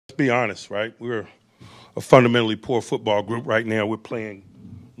Be honest, right? We're a fundamentally poor football group right now. We're playing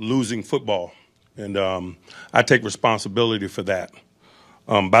losing football, and I take responsibility for that.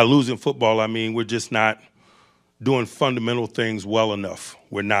 By losing football, I mean we're just not doing fundamental things well enough.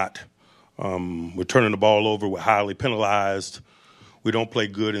 We're not. We're turning the ball over. We're highly penalized. We don't play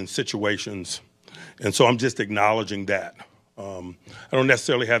good in situations. And so I'm just acknowledging that. I don't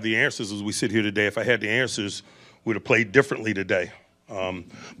necessarily have the answers as we sit here today. If I had the answers, we'd have played differently today.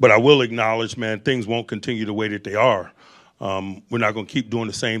 But I will acknowledge, man, things won't continue the way that they are. We're not going to keep doing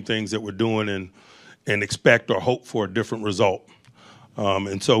the same things that we're doing and expect or hope for a different result.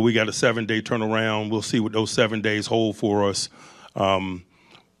 And so we got a 7-day turnaround. We'll see what those 7 days hold for us.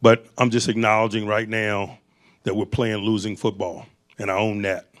 But I'm just acknowledging right now that we're playing losing football, and I own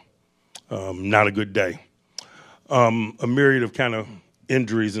that. Not a good day. A myriad of kind of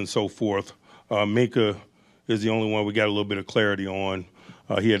injuries and so forth. Minka is the only one we got a little bit of clarity on.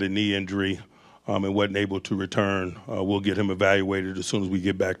 He had a knee injury and wasn't able to return. We'll get him evaluated as soon as we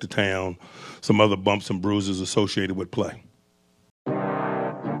get back to town. Some other bumps and bruises associated with play.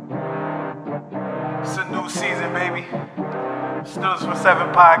 It's a new season, baby. Still for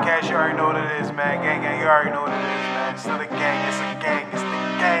 7 podcast. You already know what it is, man. Gang, gang, you already know what it is, man. Still a gang. It's a gang. It's the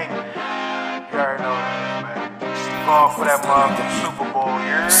gang. You already know what it is, man. Going for that motherfucking Super Bowl,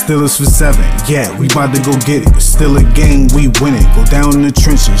 yeah. Steelers for 7, yeah, we bout to go get it. Still a game, we win it. Go down in the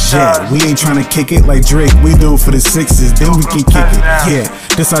trenches, yeah. We ain't tryna kick it like Drake. We do it for the 6s, then we can kick it. Yeah,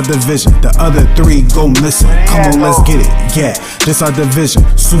 this our division. The other 3 go missing. Come on, let's get it. Yeah, this our division.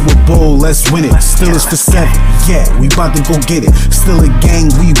 Super Bowl, let's win it. Steelers for 7, yeah, we bout to go get it. Still a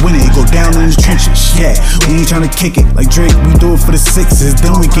gang, we win it. Go down in the trenches, yeah. We ain't tryna kick it like Drake. We do it for the 6s,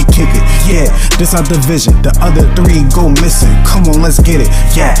 then we can kick it. Yeah, this our division. The other 3 go missing. Come on, let's get it.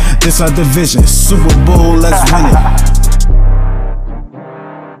 Yeah, this our division. Super Bowl, let's win it.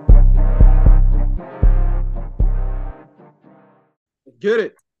 Get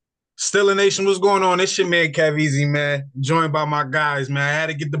it. Steeler Nation, what's going on? It's your man, Cav man. Joined by my guys, man. I had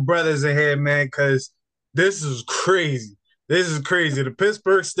to get the brothers in here, man, because this is crazy. This is crazy. The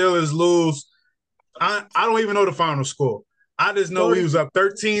Pittsburgh Steelers lose. I don't even know the final score. I just know we was up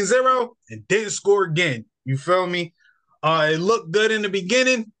 13-0 and didn't score again. You feel me? It looked good in the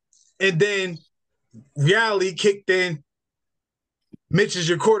beginning, and then reality kicked in. Mitch is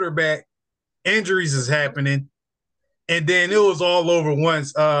your quarterback. Injuries is happening. And then it was all over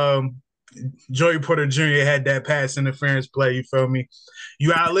once Joey Porter Jr. had that pass interference play, you feel me? You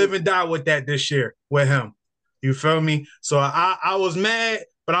gotta live and die with that this year with him. You feel me? So I was mad,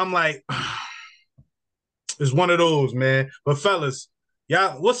 but I'm like, it's one of those, man. But fellas,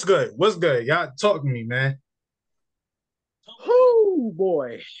 y'all, what's good? What's good? Y'all talk to me, man. Oh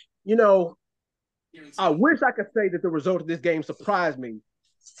boy. You know, I wish I could say that the result of this game surprised me,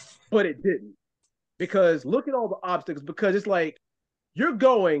 but it didn't. Because look at all the obstacles, because it's like you're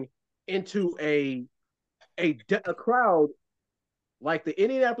going into a crowd like the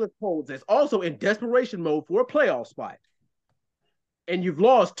Indianapolis Colts that's also in desperation mode for a playoff spot. And you've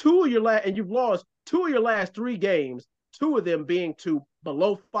lost two of your last 3 games, 2 of them being to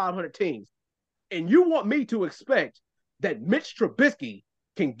below 500 teams. And you want me to expect that Mitch Trubisky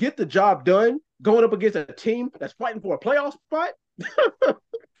can get the job done going up against a team that's fighting for a playoff spot?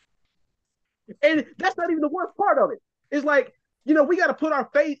 And that's not even the worst part of it. It's like, you know, we got to put our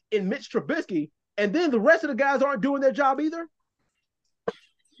faith in Mitch Trubisky, and then the rest of the guys aren't doing their job either.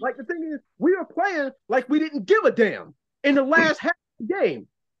 Like, the thing is, we are playing like we didn't give a damn in the last half of the game.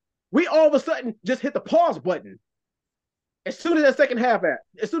 We all of a sudden just hit the pause button as soon as the second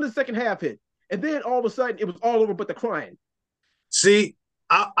half hit. And then all of a sudden it was all over but the crying. See,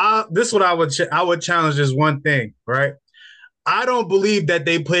 this is what I would challenge this one thing, right? I don't believe that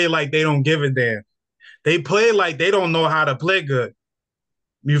they play like they don't give a damn. They play like they don't know how to play good.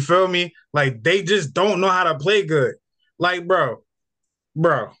 You feel me? Like they just don't know how to play good. Like, bro,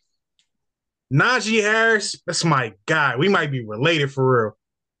 Najee Harris, that's my guy. We might be related for real.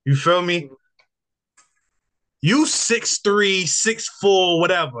 You feel me? You 6'3", 6'4",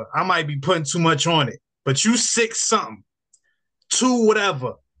 whatever. I might be putting too much on it. But you 6 something, 2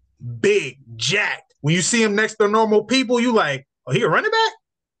 whatever, big, jacked. When you see him next to normal people, you like, oh, he a running back?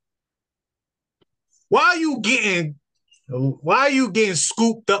 Why are you getting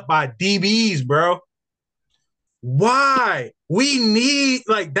scooped up by DBs, bro? Why? We need,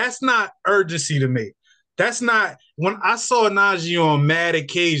 like, that's not urgency to me. That's not, when I saw Najee on mad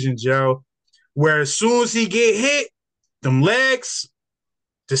occasions, Joe, where as soon as he get hit, them legs,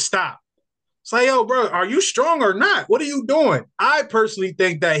 to stop. It's like, yo, bro, are you strong or not? What are you doing? I personally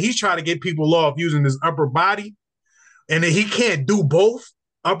think that he's trying to get people off using his upper body and that he can't do both.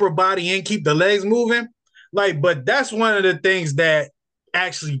 upper body and keep the legs moving. Like, but that's one of the things that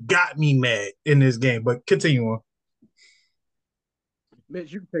actually got me mad in this game. But continue on.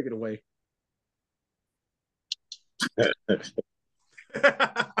 Mitch, you can take it away.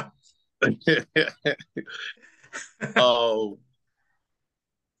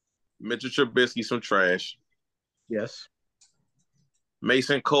 Mitchell Trubisky, some trash. Yes.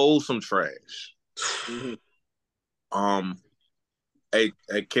 Mason Cole, some trash. Mm-hmm. Hey,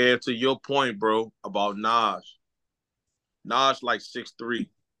 Kev, to your point, bro, about Naj. Naj like 6'3".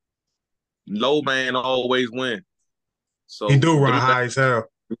 Low man always win. So he do run high as hell.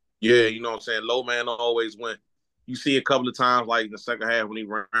 Yeah, you know what I'm saying? Low man always win. You see a couple of times, like in the second half when he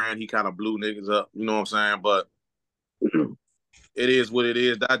ran, he kind of blew niggas up. You know what I'm saying? But it is what it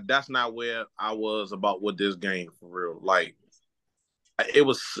is. That's not where I was about with this game for real. Like, it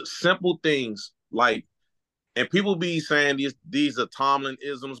was simple things. Like, and people be saying these are Tomlin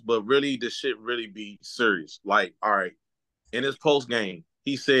isms, but really this shit really be serious. Like, all right, in his post game,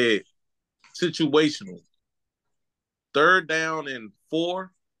 he said situational. 3rd down and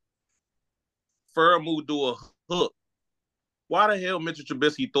 4. Furmu do a hook. Why the hell Mitchell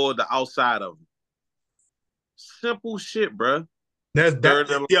Trubisky throw it the outside of him? Simple shit, bro.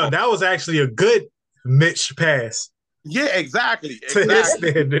 That was actually a good Mitch pass. Yeah, exactly. To his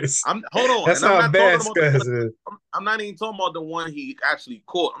standards. Hold on. That's how bad Scuzz is. I'm not even talking about the one he actually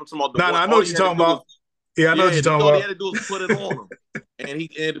caught. I'm talking about the one. No, I know what you're talking about. I know what you're talking about. All he had to do was put it on him, and he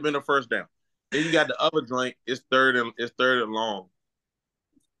ended up in the 1st down. Then you got the other joint. It's third and long.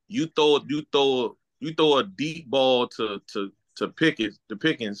 You throw a deep ball to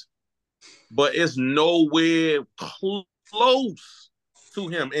Pickens, but it's nowhere close to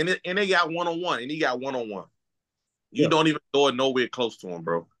him. And they got 1-on-1, and he got 1-on-1. You don't even throw it nowhere close to him,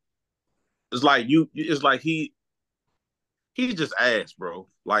 bro. It's like he's just ass, bro.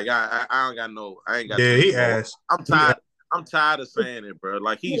 Like I ain't got no. Yeah, he ass. I'm tired. I'm tired of saying it, bro.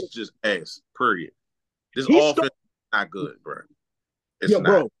 Like he's just ass. Period. This offense is not good, bro. It's not.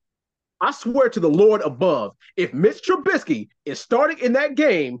 Bro. I swear to the Lord above, if Mitch Trubisky is starting in that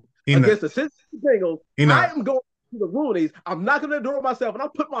game against the Cincinnati Bengals, I am going to the Roonies. I'm not going to do it myself, and I'll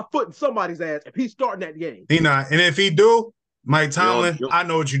put my foot in somebody's ass if he's starting that game. He not. And if he do, Mike Tomlin, I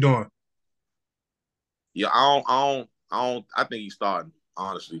know what you're doing. Yeah, I think he's starting,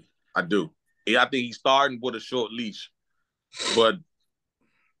 honestly. I do. Yeah, I think he's starting with a short leash. But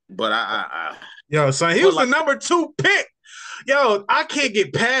I Yo, son, he was the number 2 pick. Yo, I can't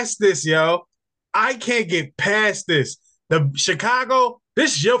get past this, yo. I can't get past this. The Chicago,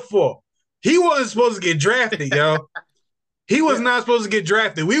 this is your fault. He wasn't supposed to get drafted, yo. He was not supposed to get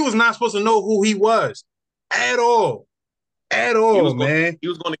drafted. We was not supposed to know who he was at all. At all, man. He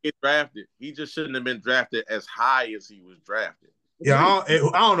was going to get drafted. He just shouldn't have been drafted as high as he was drafted. Yeah, I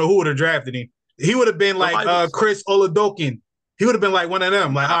don't know who would have drafted him. He would have been like Chris Oladokun. He would have been like one of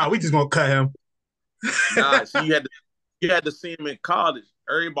them. Like, we just going to cut him. Nah, see, you had to see him in college.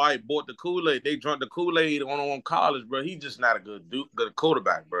 Everybody bought the Kool-Aid. They drank the Kool-Aid on college, bro. He's just not a good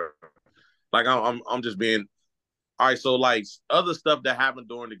quarterback, bro. Like I'm just being all right. So like other stuff that happened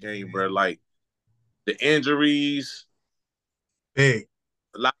during the game, bro. Like the injuries, big.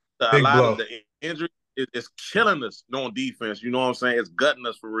 A lot of the injuries is killing us on defense. You know what I'm saying? It's gutting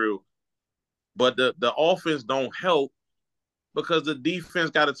us for real. But the offense don't help. Because the defense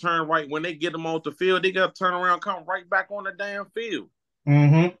got to turn right. When they get them off the field, they got to turn around, come right back on the damn field.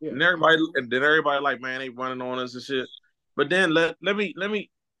 Mm-hmm. And everybody like, man, they running on us and shit. But then let me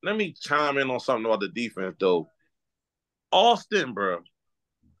chime in on something about the defense though. Austin, bro,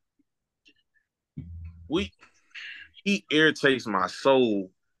 he irritates my soul.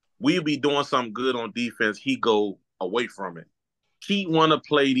 We be doing something good on defense, he go away from it. He want to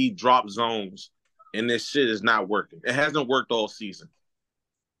play these drop zones. And this shit is not working. It hasn't worked all season.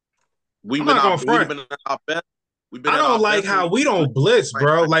 We've been our best. I don't like how we don't blitz,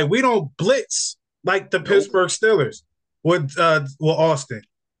 bro. Like we don't blitz like the Pittsburgh Steelers with Austin.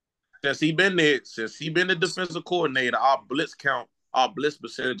 Since he been the defensive coordinator, our blitz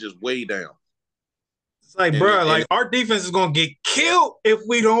percentage is way down. It's like, bro, like our defense is gonna get killed if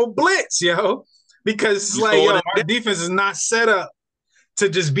we don't blitz, yo. Because it's like, yo, our defense is not set up to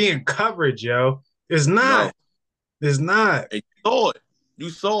just be in coverage, yo. It's not. No. It's not. And you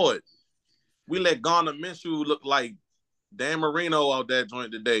saw it. We let Gardner Minshew look like Dan Marino out that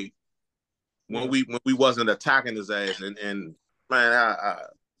joint today when we wasn't attacking his ass. And man,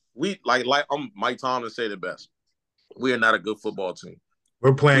 we like Mike Tomlin said it best. We are not a good football team.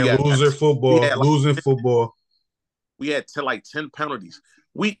 We're playing losing football. We had 10 penalties.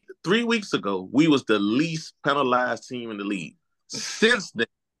 3 weeks ago, we was the least penalized team in the league. Since then,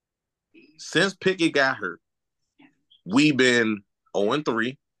 since Pickett got hurt, we've been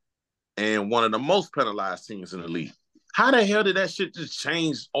 0-3 and one of the most penalized teams in the league. How the hell did that shit just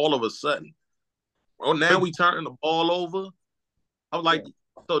change all of a sudden? Well, now we turning the ball over. I was like,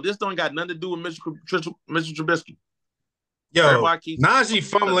 so this don't got nothing to do with Mr. Trubisky. Yo, Najee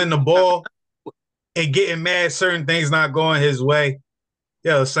fumbling the ball and getting mad certain things not going his way.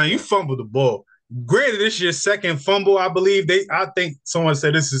 Yo, son, you fumbled the ball. Granted, this is your second fumble, I believe. I think someone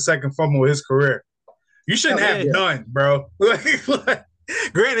said this is his second fumble of his career. You shouldn't have none, bro. Granted,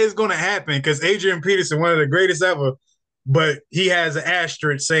 it's going to happen because Adrian Peterson, one of the greatest ever, but he has an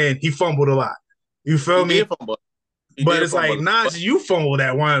asterisk saying he fumbled a lot. You feel me? But it's like, Najee, you fumbled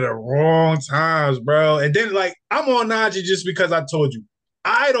at one of the wrong times, bro. And then, like, I'm on Najee just because I told you.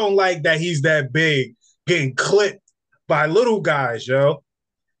 I don't like that he's that big, getting clipped by little guys, yo.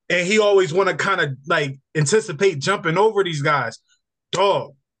 And he always want to kind of, like, anticipate jumping over these guys.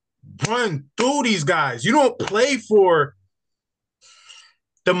 Dog, run through these guys. You don't play for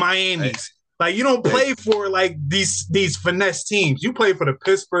the Miamis. Like, you don't play for, like, these finesse teams. You play for the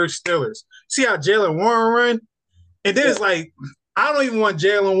Pittsburgh Steelers. See how Jaylen Warren run? And then it's like, I don't even want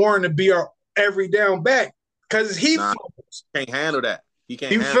Jaylen Warren to be our every down back because he can't handle that. He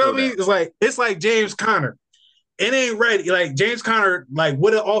can't. You feel me? It's like James Conner. It ain't ready. Like James Conner, like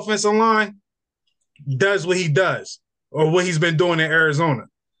with an offensive line, does what he does or what he's been doing in Arizona.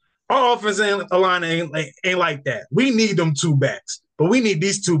 Our offensive line ain't like that. We need them two backs, but we need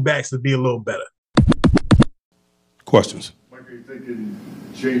these two backs to be a little better. Questions? Mike, are you thinking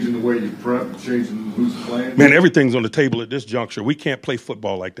changing the way you prep, changing who's playing? Man, everything's on the table at this juncture. We can't play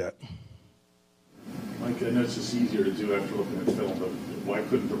football like that. Mike, I know it's just easier to do after looking at film, but why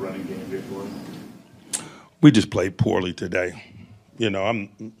couldn't the running game be for him? We just played poorly today. You know,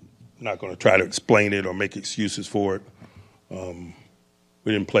 I'm not going to try to explain it or make excuses for it.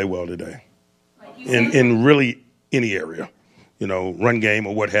 We didn't play well today in really any area. You know, run game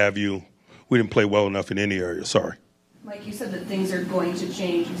or what have you. We didn't play well enough in any area. Sorry. Mike, you said that things are going to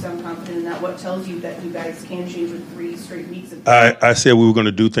change. You sound confident in that. What tells you that you guys can change with 3 straight weeks of I said we were going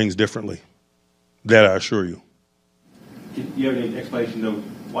to do things differently. That I assure you. Do you have any explanation of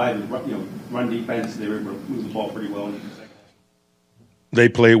why the run defense, they were able to move the ball pretty well in the second half? They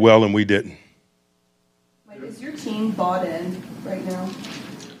played well and we didn't. Mike, is your team bought in right now?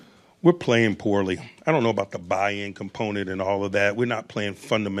 We're playing poorly. I don't know about the buy-in component and all of that. We're not playing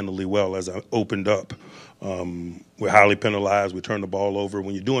fundamentally well as I opened up. We're highly penalized. We turn the ball over.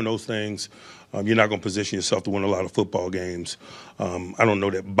 When you're doing those things, you're not going to position yourself to win a lot of football games. I don't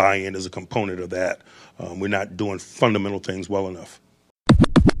know that buy-in is a component of that. We're not doing fundamental things well enough.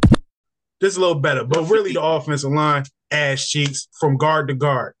 Just a little better, but really the offensive line, ass cheeks from guard to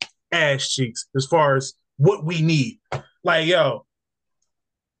guard, ass cheeks as far as what we need. Like, yo,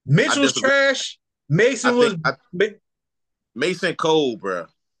 Mitchell's trash. Mason cold, bro.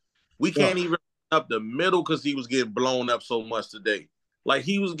 We can't even up the middle because he was getting blown up so much today. Like,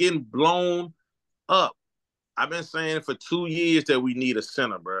 he was getting blown up. I've been saying for 2 years that we need a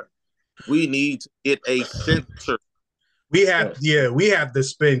center, bro. We need to get a center. We have to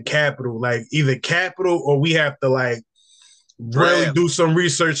spend capital, like either capital or we have to like really do some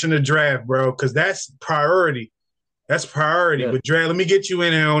research in the draft, bro, because that's priority. That's priority. Yeah. But Dre, let me get you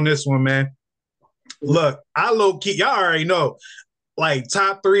in here on this one, man. Look, I low key, y'all already know, like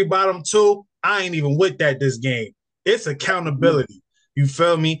top 3, bottom 2. I ain't even with that this game. It's accountability. You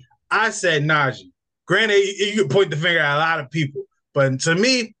feel me? I said Najee. Granted, you can point the finger at a lot of people, but to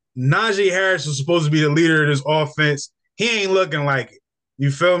me, Najee Harris was supposed to be the leader of this offense. He ain't looking like it.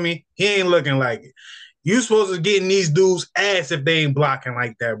 You feel me? He ain't looking like it. You supposed to get in these dudes' ass if they ain't blocking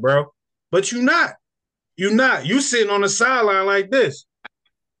like that, bro. But you not. You not. You sitting on the sideline like this.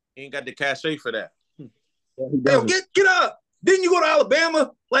 He ain't got the cachet for that. Yo, get up. Didn't you go to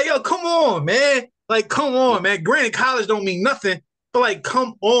Alabama? Like, yo, come on, man. Like, come on, man. Granted, college don't mean nothing, but like,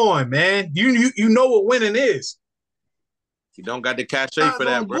 come on, man. You know what winning is. You don't got the cachet for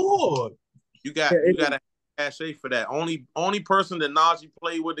that, bro. Board. You got a cachet for that. Only person that Najee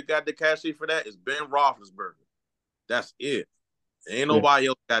played with that got the cachet for that is Ben Roethlisberger. That's it. Ain't nobody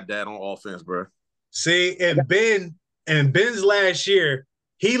else got that on offense, bro. See, and Ben's last year,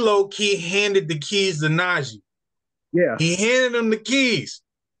 he low-key handed the keys to Najee. Yeah. He handed them the keys.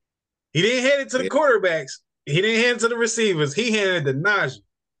 He didn't hand it to the quarterbacks. He didn't hand it to the receivers. He handed it to Najee.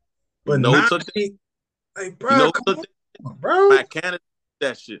 But Najee, like, bro, come on, bro. My Canada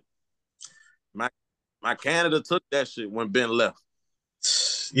that shit. My Canada took that shit when Ben left.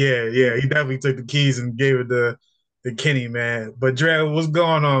 Yeah, he definitely took the keys and gave it to Kenny, man. But Dre, what's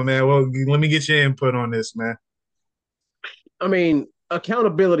going on, man? Well, let me get your input on this, man. I mean,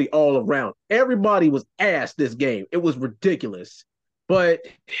 accountability all around. Everybody was asked this game. It was ridiculous. But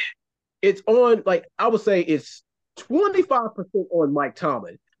it's on, like, I would say it's 25% on Mike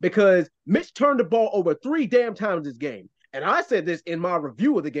Tomlin because Mitch turned the ball over 3 damn times this game. And I said this in my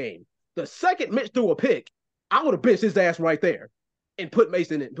review of the game. The second Mitch threw a pick, I would have benched his ass right there and put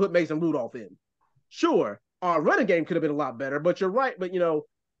Mason Rudolph in. Sure, our running game could have been a lot better, but you're right. But,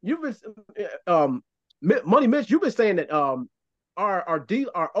 you've been Money Mitch, you've been saying that our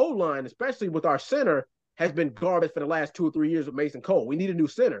O-line, especially with our center, has been garbage for the last 2 or 3 years with Mason Cole. We need a new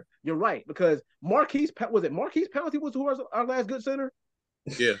center. You're right, because Marquise Pouncey was who was our last good center?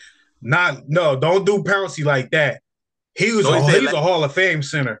 Yeah. No, don't do Pouncey like that. He's a Hall of Fame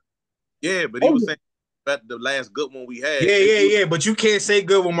center. Yeah, but he was saying that the last good one we had. Yeah. But you can't say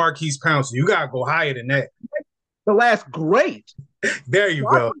good with Marquise Pouncey. You gotta go higher than that. The last great. There you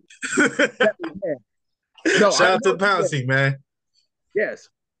go. Shout out to Pouncey, man. Yes,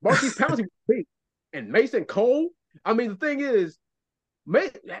 Marquise Pouncey was big, and Mason Cole. I mean, the thing is,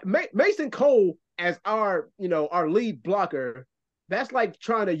 Mason Cole as our lead blocker. That's like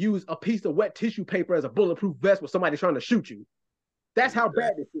trying to use a piece of wet tissue paper as a bulletproof vest with somebody trying to shoot you. That's how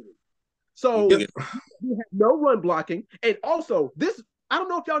bad this is. So we have no run blocking. And also, I don't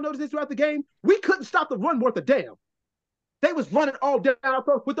know if y'all noticed this throughout the game, we couldn't stop the run worth a damn. They was running all down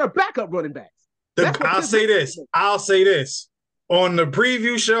with their backup running backs. I'll say this. On the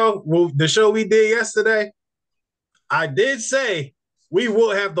preview show, the show we did yesterday, I did say we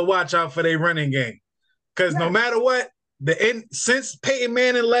will have to watch out for their running game. Because no matter what, since Peyton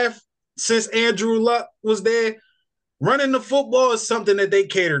Manning left, since Andrew Luck was there, running the football is something that they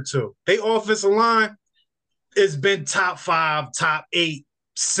cater to. They offensive line has been top 5, top 8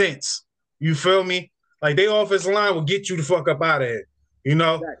 since. You feel me? Like, they offensive line will get you the fuck up out of here,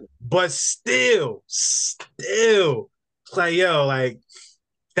 Exactly. But still, it's like,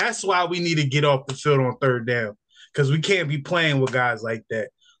 that's why we need to get off the field on third down, because we can't be playing with guys like that.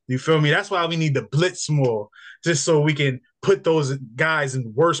 You feel me? That's why we need to blitz more, just so we can put those guys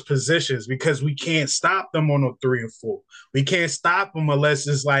in worse positions, because we can't stop them on a 3 and 4. We can't stop them unless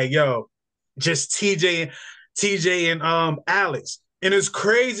it's like, just TJ and Alex. And it's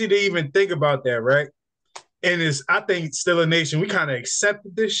crazy to even think about that, right? And I think Steeler Nation, we kind of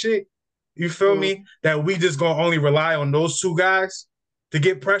accepted this shit. You feel me? That we just gonna only rely on those 2 guys to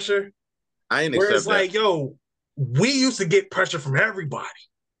get pressure. I ain't accept that. Like, we used to get pressure from everybody.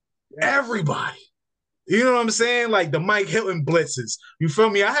 Everybody. You know what I'm saying? Like the Mike Hilton blitzes. You feel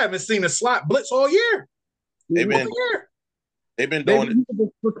me? I haven't seen a slot blitz all year. They've been doing it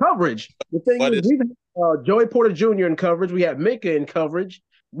for coverage. The thing is, we have Joey Porter Jr. in coverage. We have Minka in coverage.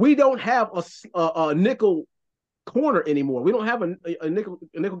 We don't have a nickel corner anymore. We don't have a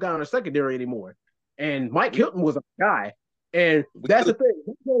nickel guy in our secondary anymore. And Mike Hilton was a guy. And that's the thing.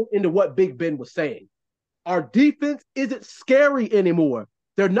 Let's go into what Big Ben was saying. Our defense isn't scary anymore.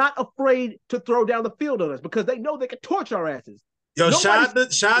 They're not afraid to throw down the field on us because they know they can torch our asses. Yo, shout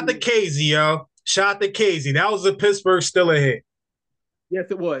out to Casey, yo. Shout out to Casey. That was a Pittsburgh Steelers hit. Yes,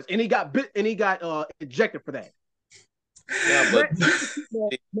 it was. And he got ejected for that. Yeah, but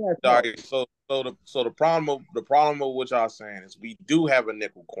sorry. So the problem with what y'all saying is we do have a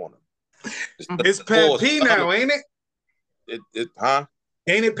nickel corner. It's Pat P now, ain't it?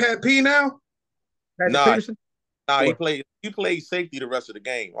 Ain't it Pat P now? Nah, he played safety the rest of the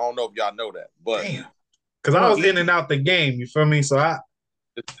game. I don't know if y'all know that, but because I was in and out the game, you feel me? So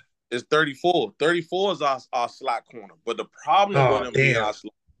it's 34. 34 is our slot corner, but the problem with him being our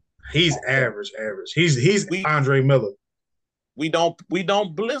slot, he's average. He's Andre Miller. We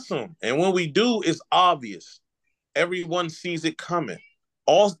don't blitz him, and when we do, it's obvious. Everyone sees it coming.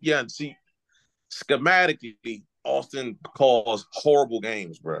 Schematically, Austin calls horrible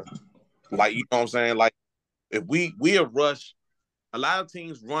games, bro. Like, you know what I'm saying? Like, if we have rushed, a lot of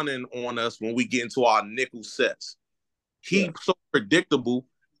teams running on us when we get into our nickel sets. He's so predictable.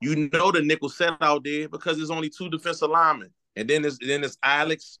 You know the nickel set out there because there's only 2 defensive linemen, and then it's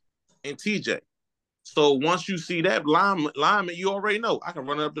Alex and TJ. So once you see that lineman, you already know I can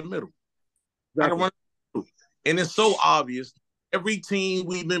run it up the middle. Exactly. I can run it up the middle. And it's so obvious. Every team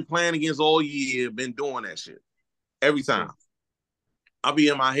we've been playing against all year been doing that shit. Every time. I'll be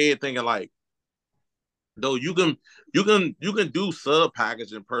in my head thinking like, though you can do sub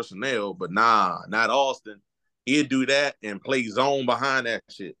packaging personnel, but nah, not Austin. He'll do that and play zone behind that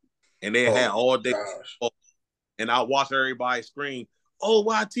shit. And they had all day. And I watch everybody scream, "Oh,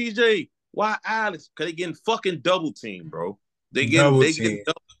 why TJ? Why Alex?" Because they getting fucking double team, bro. They get double.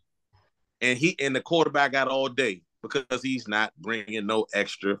 And the quarterback got all day because he's not bringing no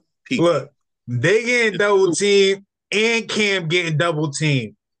extra people. Look, they getting double team. and Cam getting double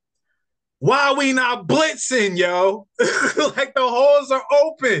teamed. Why are we not blitzing, yo? Like the holes are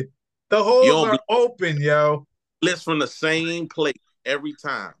open. The holes are open, yo. Blitz from the same place every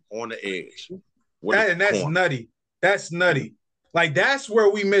time on the edge. That's nutty. That's nutty. Like, that's where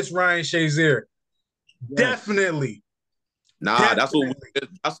we miss Ryan Shazier. Yes. Definitely. Nah, definitely.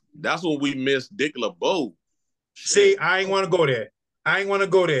 That's what we miss Dick LeBeau. See, I ain't want to go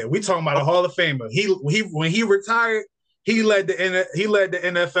there. We talking about a Hall of Famer. When he retired, he led the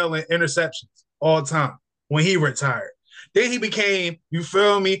NFL in interceptions all time when he retired. Then he became, you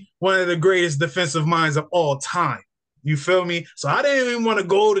feel me, one of the greatest defensive minds of all time. You feel me? So I didn't even want to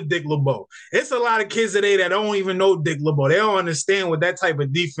go to Dick LeBeau. It's a lot of kids today that don't even know Dick LeBeau. They don't understand what that type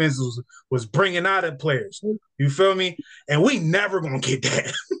of defense was bringing out of players. You feel me? And we never going to get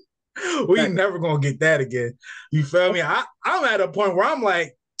that. We never going to get that again. You feel me? I'm at a point where I'm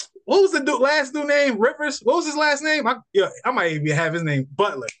like, what was the last dude name? Rivers? What was his last name? I might even have his name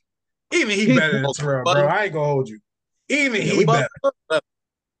Butler. Even he better than Terrell, bro. I ain't going to hold you. Even he better.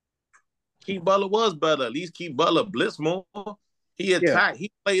 Keith Butler was better. At least Keith Butler blitz more. He attacked. Yeah.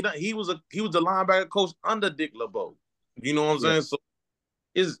 He played. He was the linebacker coach under Dick LeBeau. You know what I'm saying? So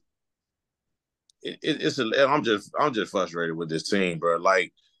I'm just frustrated with this team, bro.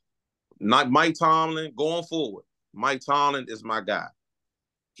 Like, not Mike Tomlin going forward. Mike Tomlin is my guy.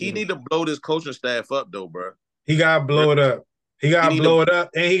 He need to blow this coaching staff up, though, bro. He gotta blow it up. He gotta blow it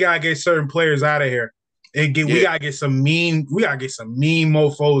up, and he gotta get certain players out of here. We gotta get some mean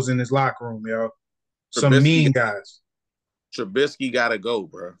mofos in this locker room, yo. Some mean guys. Trubisky gotta go,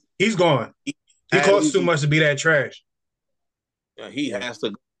 bro. He's gone. He costs too much to be that trash. Yeah, he has to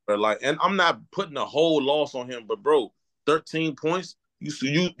go, bro. Like, and I'm not putting a whole loss on him, but bro, 13 points.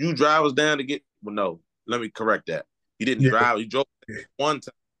 You drive us down to get. Well, no, let me correct that. He didn't drive. He drove one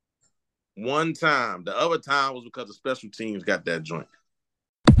time. One time. The other time was because the special teams got that joint.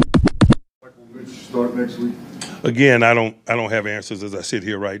 Start next week. Again, I don't have answers as I sit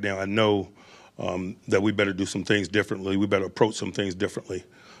here right now. I know that we better do some things differently. We better approach some things differently.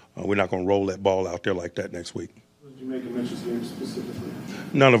 We're not going to roll that ball out there like that next week. What did you make of Mitchell's game specifically?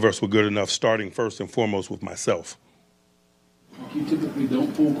 None of us were good enough, starting first and foremost with myself. You typically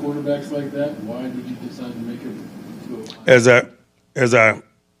don't pull quarterbacks like that. Why did you decide to make him go?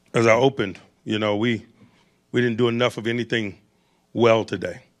 As I opened, we didn't do enough of anything well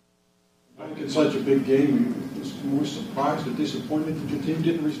today. I think it's such a big game. You were surprised or disappointed that your team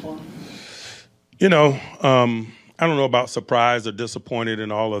didn't respond? I don't know about surprised or disappointed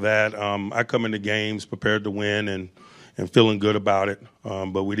and all of that. I come into games prepared to win and feeling good about it,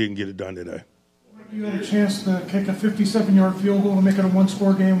 but we didn't get it done today. You had a chance to kick a 57-yard field goal to make it a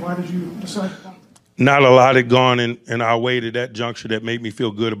one-score game. Why did you decide to? Not a lot had gone in our way to that juncture that made me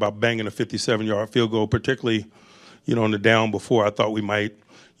feel good about banging a 57-yard field goal, particularly, on the down before. I thought we might,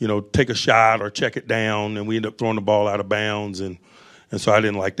 take a shot or check it down, and we ended up throwing the ball out of bounds, and so I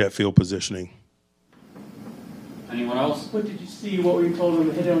didn't like that field positioning. Anyone else? What did you see? What were you told on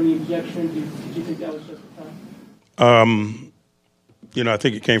the hit on the ejection? Did you think that was just the time? I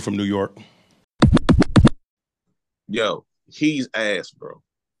think it came from New York. Yo, he's ass, bro.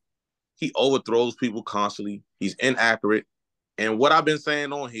 He overthrows people constantly. He's inaccurate. And what I've been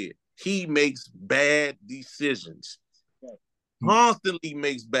saying on here, he makes bad decisions. Constantly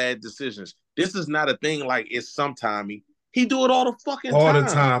makes bad decisions. This is not a thing like it's sometime. He do it all the fucking time. All the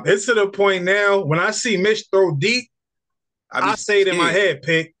time. It's to the point now, when I see Mitch throw deep, I say it in my head,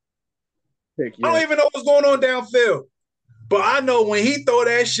 pick. I don't even know what's going on downfield. But I know when he throw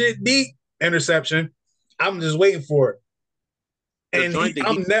that shit deep, interception, I'm just waiting for it. And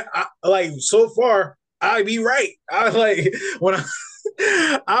so far, I be right. I'll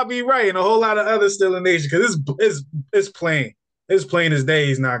be right, and a whole lot of others still in the nation because it's plain. It's plain as day.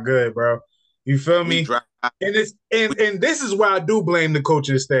 He's not good, bro. You feel me? And this is where I do blame the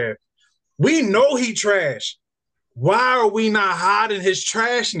coaching staff. We know he trash. Why are we not hiding his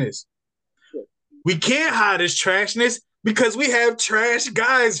trashness? We can't hide his trashness because we have trash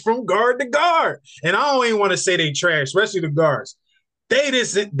guys from guard to guard. And I don't even want to say they trash, especially the guards. They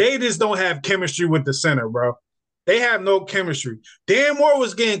just don't have chemistry with the center, bro. They have no chemistry. Dan Moore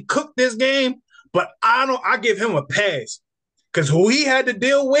was getting cooked this game, but I give him a pass. Because who he had to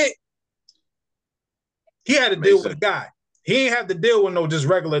deal with, he had to deal with a guy. He ain't have to deal with no just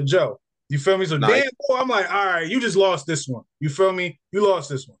regular Joe. You feel me? So Dan Moore, I'm like, all right, you just lost this one. You feel me? You lost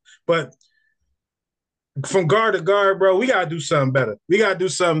this one. But from guard to guard, bro, we got to do something better. We got to do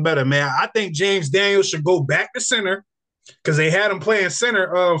something better, man. I think James Daniels should go back to center because they had him playing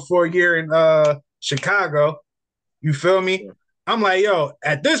center for a year in Chicago. You feel me? I'm like, yo,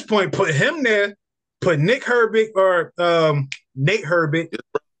 at this point, put him there put Nick Herbig or Nate Herbig.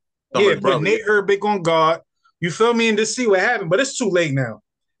 Yeah, put Nate Herbig on guard. You feel me? And just see what happened. But it's too late now.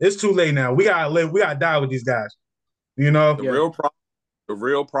 It's too late now. We gotta live. We gotta die with these guys. You know, the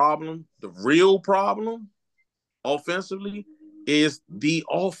real problem, offensively, is the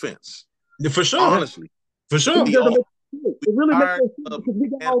offense. For sure, honestly, for sure. It really makes sense because we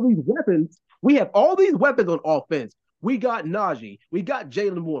got all these weapons. We have all these weapons on offense. We got Najee, we got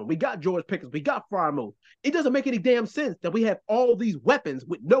Jalen Warren, we got George Pickens, we got Freiermuth. It doesn't make any damn sense that we have all these weapons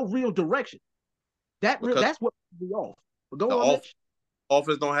with no real direction. That's what we off. Go on, Mitch.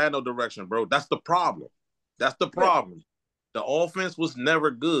 Offense don't have no direction, bro. That's the problem. That's the problem. The offense was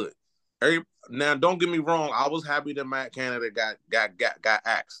never good. Now, don't get me wrong. I was happy that Matt Canada got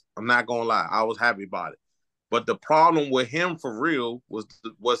axed. I'm not gonna lie. I was happy about it. But the problem with him for real was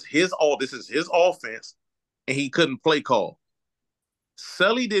this is his offense, and he couldn't play call.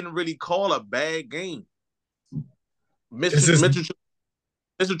 Sully didn't really call a bad game. Mr.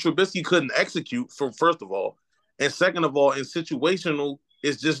 Trubisky couldn't execute, first of all. And second of all, in situational,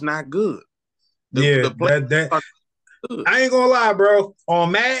 it's just not good. I ain't gonna lie, bro.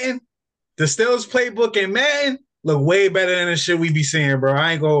 On Madden, the Steelers playbook in Madden look way better than the shit we be seeing, bro.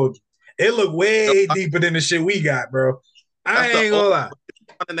 I ain't gonna. It look way deeper than the shit we got, bro. I ain't gonna lie.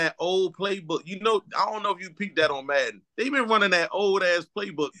 Running that old playbook, you know. I don't know if you peeped that on Madden. They been running that old ass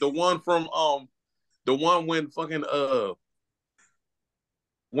playbook, the one from when fucking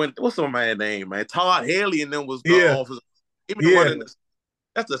what's my man's name, man? Todd Haley and them was the officer.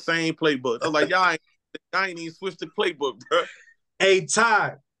 That's the same playbook. I was like, y'all ain't even switched the playbook, bro. Hey,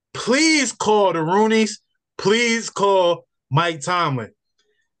 Todd, please call the Rooneys. Please call Mike Tomlin.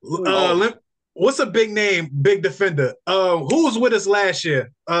 What's a big name, big defender? Who was with us last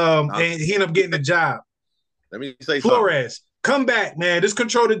year? And he ended up getting the job. Let me say Flores. Come back, man. Just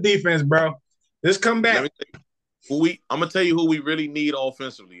control the defense, bro. Just come back. I'm gonna tell you who we really need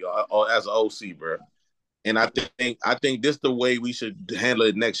offensively as an OC, bro. And I think this is the way we should handle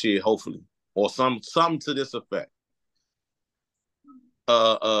it next year, hopefully, or something to this effect.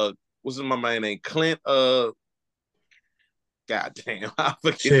 What's my man name? Clint. God damn, I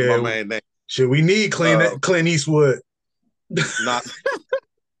forget my man name. Shit, we need Clint Eastwood. Not.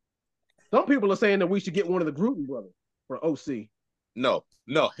 Some people are saying that we should get one of the Gruden brothers for OC. No,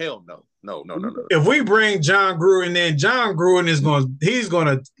 hell no. No. If we bring John Gruden in, John Gruden he's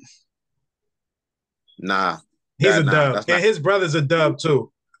gonna. Nah. He's a dub. And his brother's a dub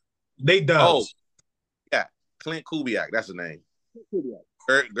too. They dubs. Oh, yeah. Clint Kubiak, that's the name.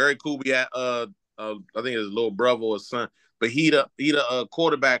 Gary Kubiak, I think his little brother or son. But he the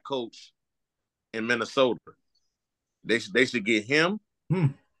quarterback coach in Minnesota. They should get him.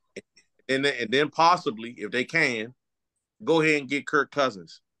 And then possibly, if they can, go ahead and get Kirk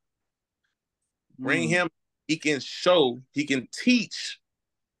Cousins. Bring him. He can teach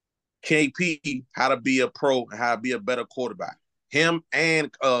KP how to be a pro, how to be a better quarterback. Him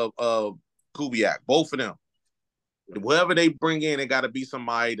and Kubiak, both of them. Whoever they bring in, it got to be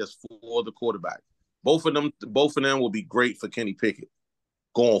somebody that's for the quarterback. Both of them will be great for Kenny Pickett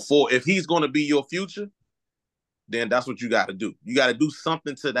going forward. If he's going to be your future, then that's what you got to do. You got to do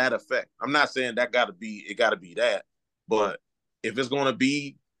something to that effect. I'm not saying it got to be that, but if it's going to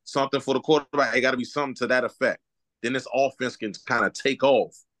be something for the quarterback, it got to be something to that effect. Then this offense can kind of take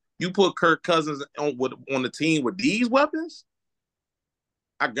off. You put Kirk Cousins on the team with these weapons,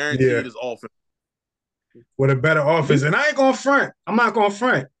 I guarantee you this offense. With a better offense. And I ain't going to front. I'm not going to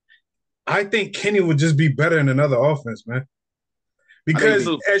front. I think Kenny would just be better in another offense, man. Because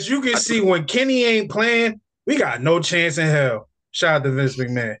as you can see, when Kenny ain't playing, we got no chance in hell. Shout out to Vince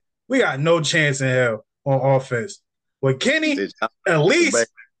McMahon. We got no chance in hell on offense. With Kenny, at least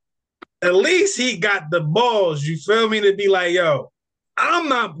he got the balls, you feel me, to be like, yo, I'm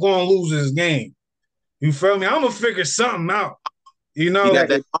not going to lose this game. You feel me? I'm going to figure something out. You know?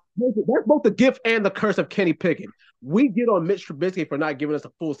 That's both the gift and the curse of Kenny Pickett. We get on Mitch Trubisky for not giving us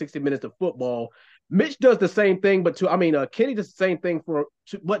a full 60 minutes of football. Mitch does the same thing, Kenny does the same thing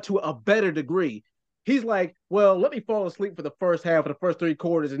but to a better degree. He's like, well, let me fall asleep for the first half of the first three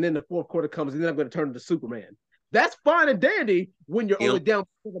quarters, and then the fourth quarter comes, and then I'm going to turn into Superman. That's fine and dandy when you're only down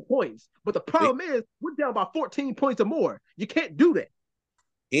 7 points. But the problem is we're down by 14 points or more. You can't do that.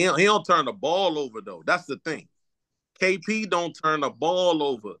 He don't turn the ball over, though. That's the thing. KP don't turn the ball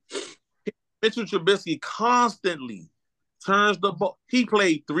over. Mitchell Trubisky constantly turns the ball. He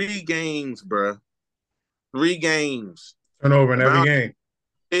played 3 games, bro. 3 games. Turnover in every game.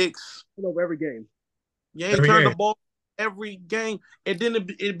 6. Turnover every game. You ain't turn the ball every game. And then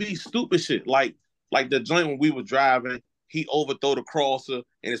it'd be stupid shit. Like the joint when we were driving, he overthrow the crosser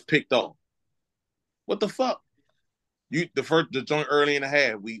and it's picked off. What the fuck? The joint early in the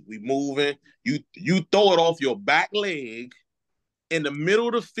half, we moving. You throw it off your back leg in the middle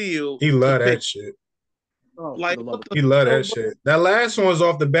of the field. He love that shit. Oh, Like he love that shit. That last one was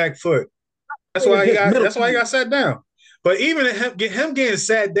off the back foot. That's why he got sat down. But even him getting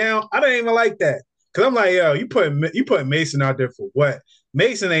sat down, I didn't even like that. Cause I'm like, yo, you put Mason out there for what?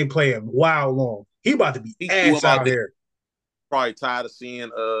 Mason ain't playing wild long. He about to be ass out here. Probably tired of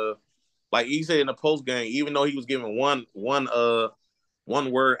seeing like he said in the post game, even though he was giving one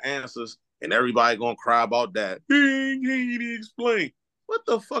word answers, and everybody gonna cry about that. He didn't explain. What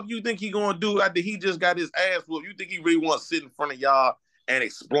the fuck you think he gonna do after he just got his ass whooped? You think he really want to sit in front of y'all and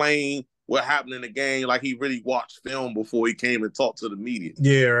explain what happened in the game like he really watched film before he came and talked to the media?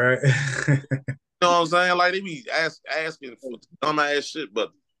 Yeah, right. You know what I'm saying? Like they be asking for dumb ass shit,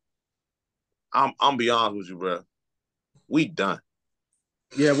 but I'm be honest with you, bro. We done.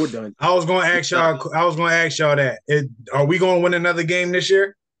 Yeah, we're done. I was gonna ask y'all that. Are we gonna win another game this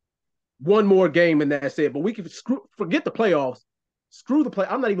year? One more game and that's it. But we can forget the playoffs. Screw the play.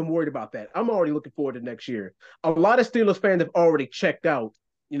 I'm not even worried about that. I'm already looking forward to next year. A lot of Steelers fans have already checked out,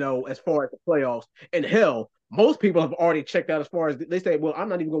 as far as the playoffs. And hell, most people have already checked out as far as they say, well, I'm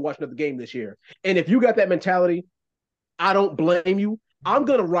not even going to watch another game this year. And if you got that mentality, I don't blame you. I'm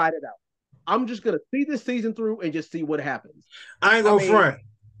going to ride it out. I'm just going to see this season through and just see what happens. I ain't going to front.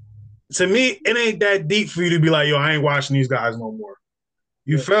 To me, it ain't that deep for you to be like, yo, I ain't watching these guys no more.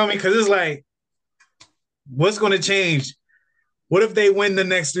 You feel me? Because it's like, what's going to change? What if they win the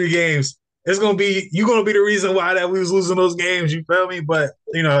next 3 games? You're gonna be the reason why that we was losing those games. You feel me? But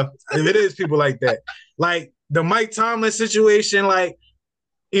if it is people like that, like the Mike Tomlin situation, I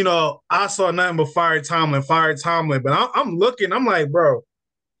saw nothing but fire Tomlin. But I'm looking, I'm like, bro,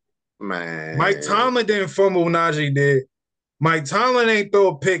 man, Mike Tomlin didn't fumble, Najee did. Mike Tomlin ain't throw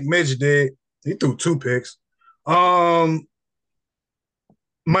a pick, Mitch did. He threw 2 picks.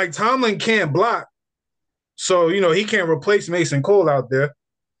 Mike Tomlin can't block. So, he can't replace Mason Cole out there.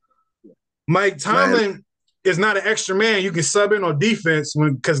 Mike Tomlin is not an extra man you can sub in on defense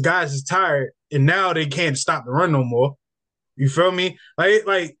because guys is tired, and now they can't stop the run no more. You feel me?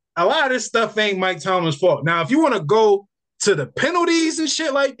 Like a lot of this stuff ain't Mike Tomlin's fault. Now, if you want to go to the penalties and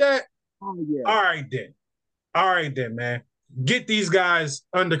shit like that, all right then, man. Get these guys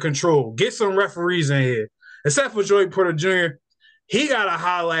under control. Get some referees in here. Except for Joey Porter Jr., he got to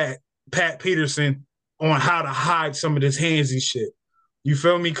holler at Pat Peterson on how to hide some of his hands and shit. You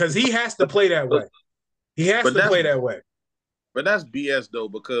feel me? Because he has to play that way. Play that way. But that's BS, though,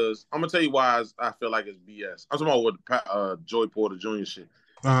 because I'm going to tell you why I feel like it's BS. I'm talking about with Joey Porter Jr. shit.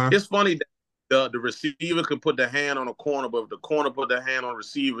 It's funny that the receiver can put the hand on the corner, but if the corner put the hand on the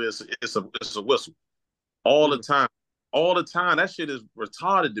receiver, it's a whistle. All the time. All the time. That shit is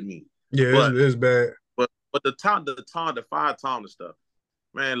retarded to me. Yeah, it's bad. But the fire Tomlin stuff,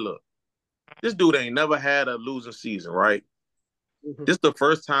 man, look. This dude ain't never had a losing season, right? Mm-hmm. This is the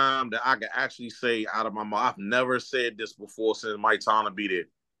first time that I can actually say out of my mouth. I've never said this before since Mike Tomlin be there.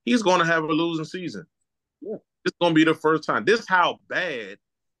 He's going to have a losing season. Yeah. This is going to be the first time. This is how bad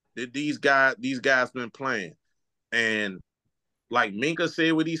that these guys been playing. And like Minka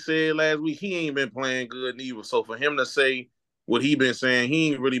said what he said last week, he ain't been playing good neither. So for him to say what he been saying,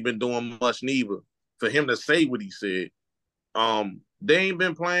 he ain't really been doing much neither. For him to say what he said, they ain't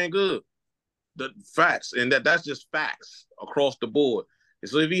been playing good. The facts, and that's just facts across the board.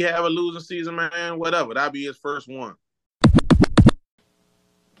 And so if he have a losing season, man, whatever, that'll be his first one.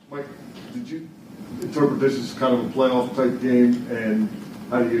 Mike, did you interpret this as kind of a playoff type game, and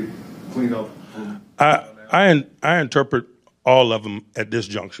how do you clean up? I interpret all of them at this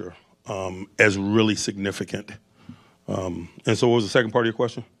juncture as really significant. And so, what was the second part of your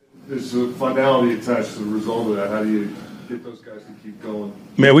question? There's a finality attached to the result of that. How do you get those guys to keep going?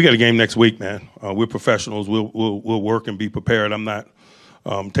 Man, we got a game next week, man. We're professionals. We'll work and be prepared. I'm not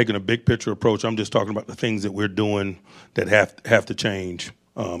taking a big picture approach. I'm just talking about the things that we're doing that have to change.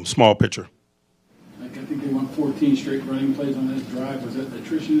 Small picture. I think they won 14 straight running plays on this drive. Was that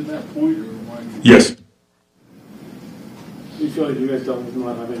attrition at that point, or why? Yes. Do you feel like you guys dealt with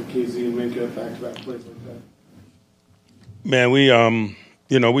not having KZ and Minka back-to-back plays like that? Man, we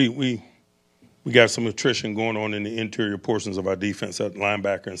got some attrition going on in the interior portions of our defense at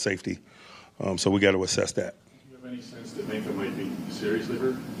linebacker and safety. So we got to assess that. Do you have any sense that Minka might be seriously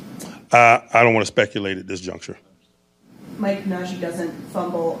hurt? I don't want to speculate at this juncture. Mike, Najee doesn't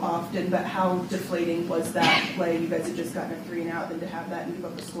fumble often, but how deflating was that play? You guys had just gotten a 3-and-out, then to have that and give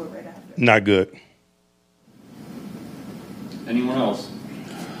up a score right after. Not good. Anyone else?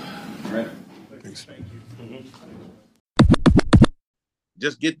 All right. Thanks. Thank you.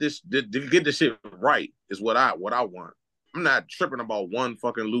 just get this shit right is what I want. I'm not tripping about one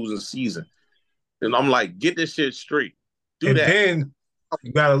fucking losing season. And I'm like, get this shit straight. Do that. Then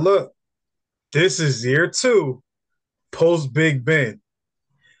you gotta look. This is year 2, post Big Ben.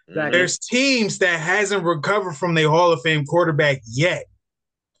 Exactly. There's teams that hasn't recovered from their Hall of Fame quarterback yet.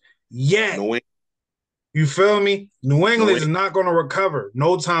 You feel me? New England is not going to recover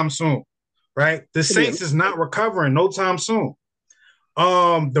no time soon, right? The Saints is not recovering no time soon.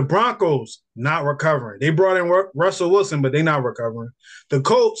 The Broncos not recovering. They brought in Russell Wilson, but they not recovering. The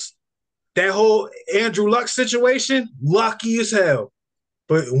Colts, that whole Andrew Luck situation, lucky as hell.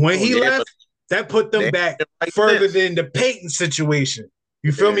 But when he left, that put them back further than the Peyton situation.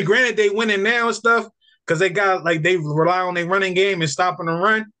 You feel me? Granted, they winning now and stuff because they got they rely on their running game and stopping the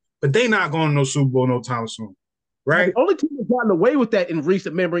run, but they not going to no Super Bowl no time soon, right? The only team that's gotten away with that in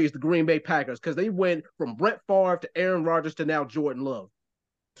recent memory is the Green Bay Packers because they went from Brett Favre to Aaron Rodgers to now Jordan Love.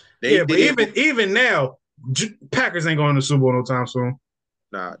 But even now, Packers ain't going to Super Bowl no time soon.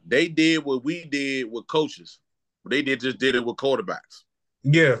 Nah, they did what we did with coaches. They just did it with quarterbacks.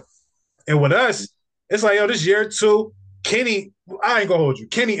 Yeah, and with us, it's like, yo, this year 2, Kenny, I ain't gonna hold you.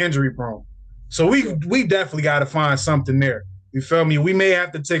 Kenny injury prone. So we definitely got to find something there. You feel me? We may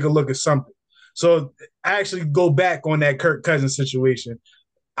have to take a look at something. So actually go back on that Kirk Cousins situation.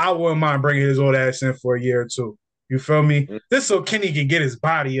 I wouldn't mind bringing his old ass in for a year or 2. You feel me? This so Kenny can get his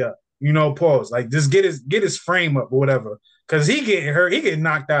body up. Pause. Like just get his frame up or whatever. Cause he getting hurt. He getting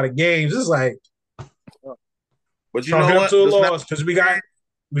knocked out of games. It's like, but you know what? To a loss because we got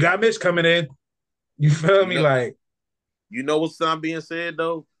Mitch coming in. You feel me? Like, you know what's not being said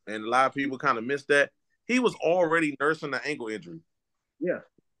though, and a lot of people kind of missed that. He was already nursing the ankle injury. Yeah.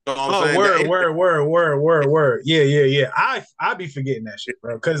 You know what I'm saying? Word. Yeah. I be forgetting that shit,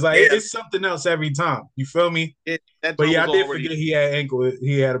 bro. Because it's something else every time. You feel me? But yeah, I did forget he had ankle.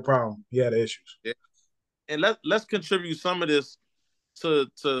 He had a problem. He had issues. Yeah. And let's contribute some of this to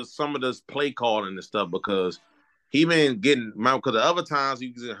some of this play calling and stuff because he been getting because the other times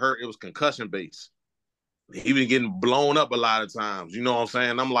he was hurt, it was concussion based. He been getting blown up a lot of times. You know what I'm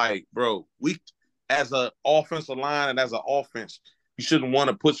saying? I'm like, bro, we as an offensive line and as an offense, you shouldn't want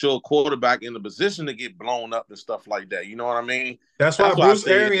to put your quarterback in the position to get blown up and stuff like that. You know what I mean? That's why Bruce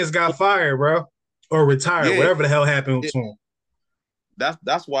Arians got fired, bro, or retired, whatever the hell happened to him.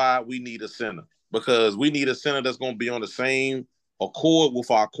 That's why we need a center because we need a center that's going to be on the same accord with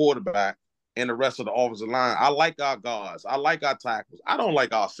our quarterback and the rest of the offensive line. I like our guards. I like our tackles. I don't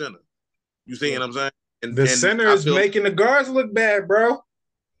like our center. You see what I'm saying? The center is making the guards look bad, bro.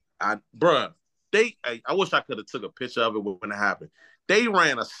 I wish I could have took a picture of it when it happened. They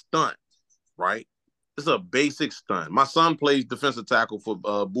ran a stunt, right? It's a basic stunt. My son plays defensive tackle for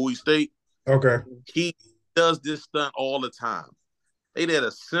Bowie State. Okay. He does this stunt all the time. They did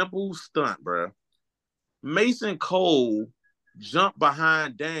a simple stunt, bro. Mason Cole jumped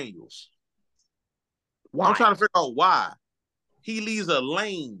behind Daniels. Why? I'm trying to figure out why. He leaves a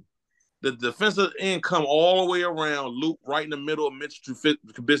lane. The defensive end come all the way around, loop right in the middle of Mitch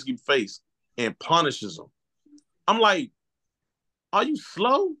Trubisky's face and punishes him. I'm like, are you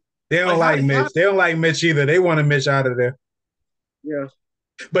slow? They don't like Mitch. They don't like Mitch either. They wanted Mitch out of there. Yeah.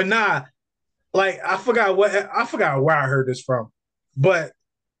 But nah, I forgot where I heard this from. But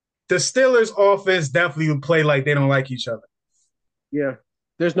the Steelers offense definitely would play like they don't like each other. Yeah.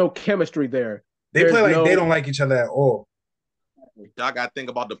 There's no chemistry there. They play like they don't like each other at all. Y'all got to think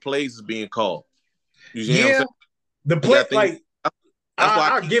about the plays that's being called. The play,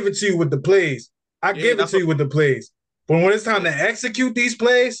 I'll give it to you with the plays. I give it to you with the plays. But when it's time to execute these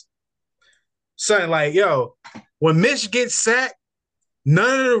plays, something like, yo, when Mitch gets sacked,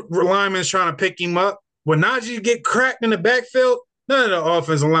 none of the linemen trying to pick him up. When Najee get cracked in the backfield, none of the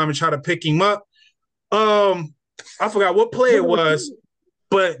offensive linemen try to pick him up. I forgot what play it was,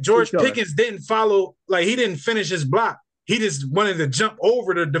 but George Pickens didn't follow, he didn't finish his block. He just wanted to jump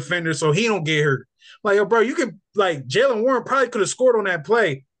over the defender so he don't get hurt. Like, yo, bro, you could, Jalen Warren probably could have scored on that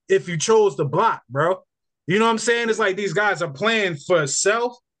play if you chose the block, bro. You know what I'm saying? It's like these guys are playing for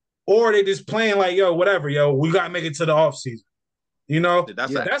self or they just playing yo, whatever, yo, we got to make it to the offseason. You know?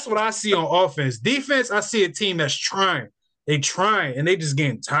 That's what I see on offense. Defense, I see a team that's trying. They trying, and they just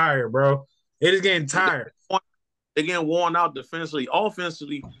getting tired, bro. They just getting tired. They're getting worn out defensively.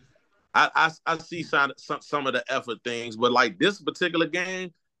 Offensively, I see some of the effort things, but this particular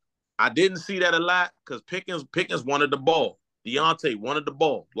game, I didn't see that a lot because Pickens wanted the ball. Deontay wanted the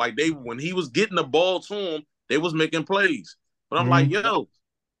ball. When he was getting the ball to him, they was making plays. But I'm like, yo,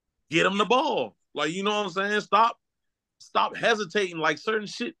 get him the ball. You know what I'm saying? Stop hesitating. Certain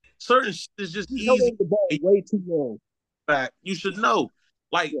shit is just easy. The ball way too long. You should know.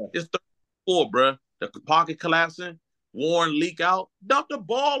 Like, it's 34, bro. The pocket collapsing, Warren leak out. Dump the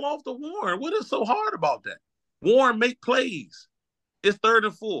ball off to Warren. What is so hard about that? Warren make plays. It's 3rd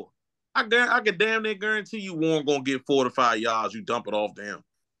and 4. I can damn near guarantee you Warren going to get 4 to 5 yards. You dump it off to him.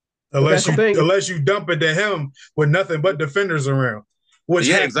 Unless you dump it to him with nothing but defenders around, which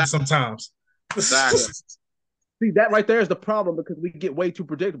happens sometimes. Exactly. See, that right there is the problem because we get way too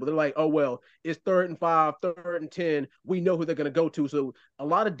predictable. They're like, oh, well, it's 3rd and 5, 3rd and 10. We know who they're going to go to. So a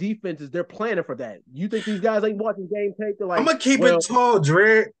lot of defenses, they're planning for that. You think these guys ain't watching game tape? They're like, I'm going to keep it tall,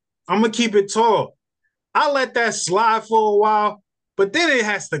 Dre. I'm going to keep it tall. I let that slide for a while, but then it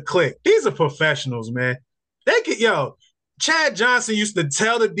has to click. These are professionals, man. Chad Johnson used to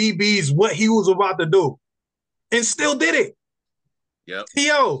tell the DBs what he was about to do and still did it. Yep.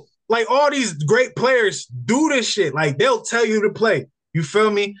 Yo, like all these great players do this shit. Like they'll tell you to play. You feel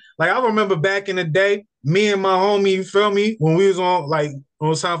me? Like I remember back in the day, me and my homie, you feel me? When we was on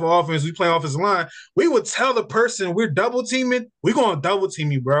time for offense, we play offensive line. We would tell the person we're double teaming, we're gonna double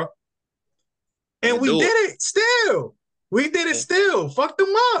team you, bro. And we did it still. We did it still. Fucked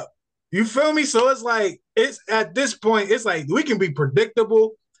them up. You feel me? So it's like, it's at this point, it's like we can be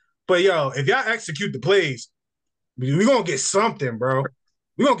predictable, but if y'all execute the plays, we're gonna get something, bro.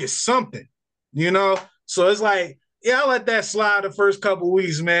 We're gonna get something, So it's like, I let that slide the first couple of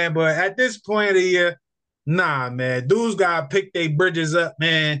weeks, man. But at this point of the year, nah, man. Dudes gotta pick their bridges up,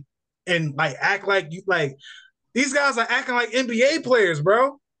 man, and act like you these guys are acting like NBA players,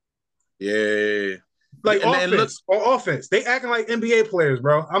 bro. Yeah. Like offense. They acting like NBA players,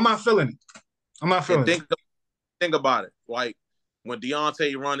 bro. I'm not feeling it. Think about it. Like when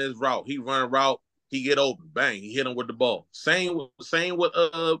Deontay run his route, he get open, bang, he hit him with the ball. Same with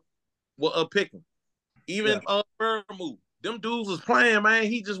Pickens. Even Bird move. Them dudes was playing, man.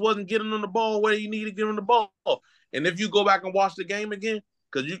 He just wasn't getting on the ball where he needed to get on the ball. And if you go back and watch the game again,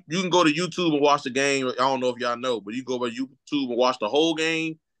 because you can go to YouTube and watch the game. I don't know if y'all know, but you go to YouTube and watch the whole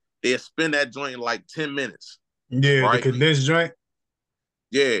game. They'll spin that joint in like 10 minutes. Yeah, right? The condensed joint.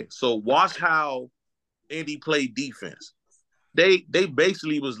 Yeah. So watch how Indy played defense. They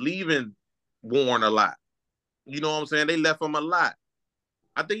basically was leaving Warren a lot. You know what I'm saying? They left him a lot.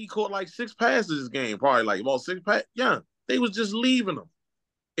 I think he caught like 6 passes this game, probably like about 6 passes. Yeah, they was just leaving him.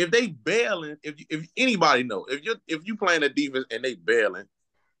 If they bailing, if anybody know, if you playing a defense and they bailing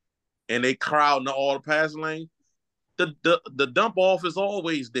and they crowding all the passing lane, the dump off is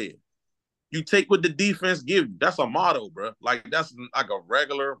always there. You take what the defense give you. That's a motto, bro. Like that's like a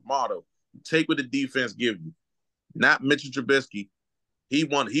regular motto. You take what the defense give you. Not Mitchell Trubisky. He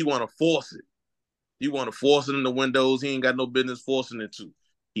want to force it. He want to force it in the windows. He ain't got no business forcing it to.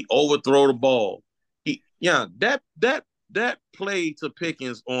 He overthrow the ball. That play to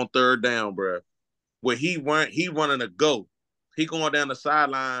Pickens on 3rd down, bro, where he running a go. He going down the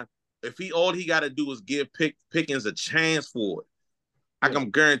sideline. If all he got to do is give Pickens a chance for it, I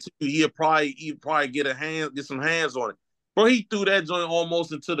can guarantee you he'll probably get some hands on it. Bro, he threw that joint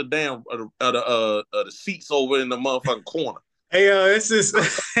almost into the damn the seats over in the motherfucking corner. Hey,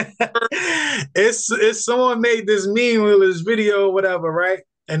 it's someone made this meme with this video or whatever, right?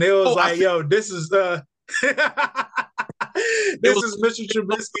 And it was this is Mr.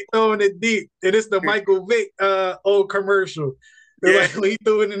 Trubisky throwing it deep, and it's the Michael Vick old commercial. Yeah. Like he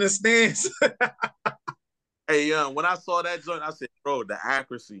threw it in the stands. Hey, when I saw that joint, I said, bro, the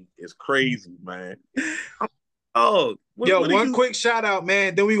accuracy is crazy, man. One quick shout out,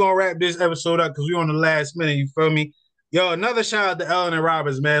 man. Then we're going to wrap this episode up because we're on the last minute, you feel me? Yo, another shout out to Allen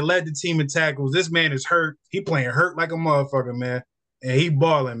Roberts, man. Led the team in tackles. This man is hurt. He playing hurt like a motherfucker, man. And he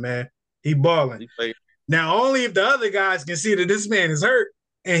balling, man. He balling. Now, only if the other guys can see that this man is hurt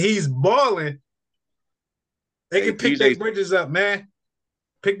and he's balling, they can pick their bridges up, man.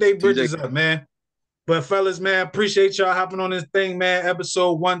 Pick their bridges up, man. But fellas, man, appreciate y'all hopping on this thing, man.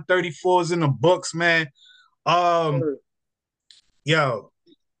 Episode 134 is in the books, man. Yo,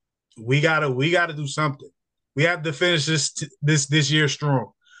 we gotta do something. We have to finish this year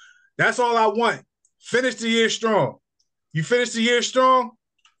strong. That's all I want. Finish the year strong. You finish the year strong,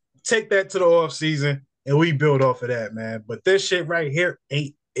 take that to the off season, and we build off of that, man. But this shit right here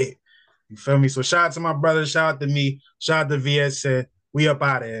ain't it. You feel me? So shout out to my brother, shout out to me, shout out to VSN. We up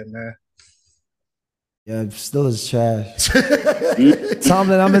out of here, man. Yeah, still is trash.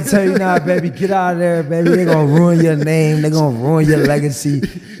 Tomlin, I'm gonna tell you now, baby, get out of there, baby. They're gonna ruin your name. They're gonna ruin your legacy.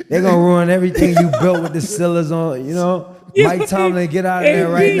 They gonna ruin everything you built with the Steelers on, you know? Mike Tomlin, get out of there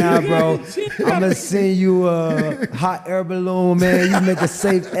right now, bro. I'm gonna send you a hot air balloon, man. You make a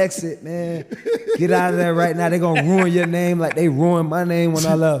safe exit, man. Get out of there right now. They gonna ruin your name like they ruined my name when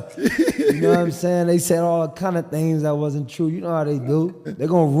I left. You know what I'm saying? They said all kind of things that wasn't true. You know how they do. They're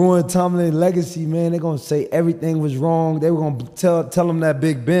gonna ruin Tomlin's legacy, man. They're gonna say everything was wrong. They were gonna tell him that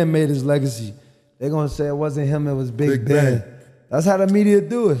Big Ben made his legacy. They're gonna say it wasn't him, it was Big Ben. That's how the media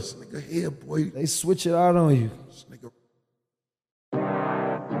do it. Nigga here, boy. They switch it out on you.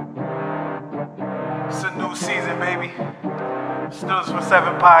 It's a new season, baby. Steelers for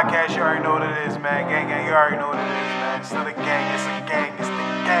 7 podcast. You already know what it is, man. Gang, gang, you already know what it is, man. Still a gang, it's a gang, it's the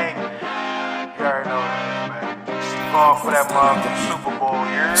gang. You already know what it is, man. Going for that motherfucking Super Bowl,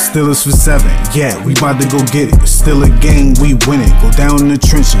 yeah. Steelers for 7, yeah, we about to go get it. Still a game, we win it. Go down in the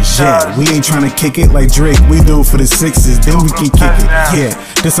trenches, yeah. We ain't trying to kick it like Drake. We do it for the 6s, then we can kick it. Yeah,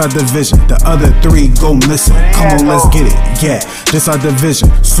 this our division. The other 3 go missing. Come on, let's get it. Yeah, this our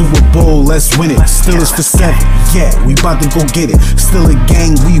division. Super Bowl, let's win it. Steelers for 7, yeah, we about to go get it. Still a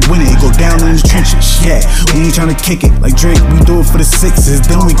gang, we win it. Go down in the trenches, yeah. We ain't trying to kick it like Drake. We do it for the 6s,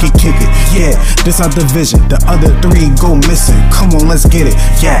 then we can kick it. Yeah, this our division. The other 3 go missing. Come on, let's get it.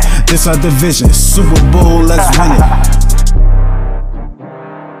 Yeah, this our division. Super Bowl, let's win it.